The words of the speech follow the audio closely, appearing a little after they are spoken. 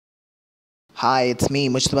Hi, it's me,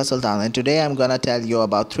 Mujtaba Sultan, and today I'm gonna tell you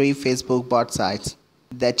about 3 Facebook bot sites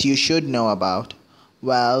that you should know about.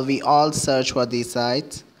 Well, we all search for these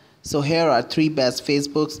sites. So here are 3 best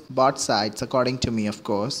Facebook bot sites according to me, of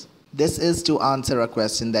course. This is to answer a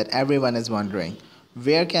question that everyone is wondering.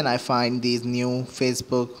 Where can I find these new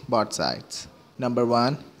Facebook bot sites? Number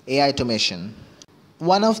 1, Aitomation.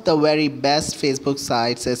 One of the very best Facebook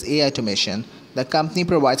sites is Aitomation. The company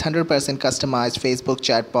provides 100% customized Facebook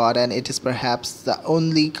chatbot, and it is perhaps the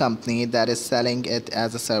only company that is selling it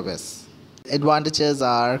as a service. Advantages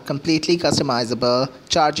are completely customizable,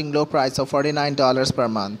 charging low price of $49 per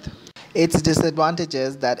month. Its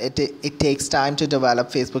disadvantages that it takes time to develop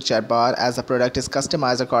Facebook chatbot as the product is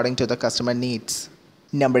customized according to the customer needs.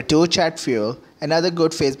 Number 2, ChatFuel, another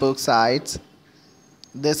good Facebook site.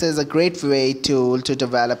 This is a great way tool to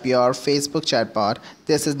develop your Facebook chatbot.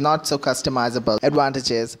 This is not so customizable.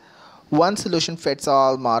 Advantages: one solution fits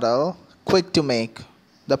all model, quick to make.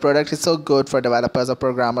 The product is so good for developers or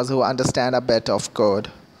programmers who understand a bit of code.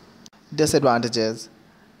 Disadvantages: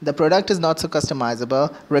 the product is not so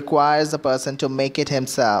customizable, requires the person to make it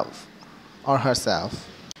himself or herself.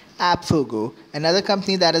 AppFugu, another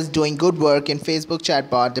company that is doing good work in Facebook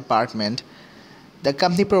chatbot department. The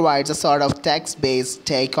company provides a sort of text-based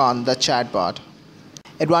take on the chatbot.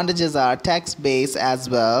 Advantages are text-based as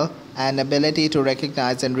well, and ability to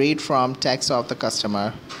recognize and read from text of the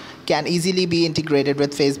customer. Can easily be integrated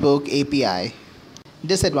with Facebook API.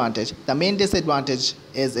 Disadvantage: the main disadvantage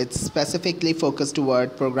is it's specifically focused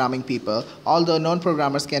toward programming people, although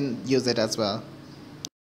non-programmers can use it as well.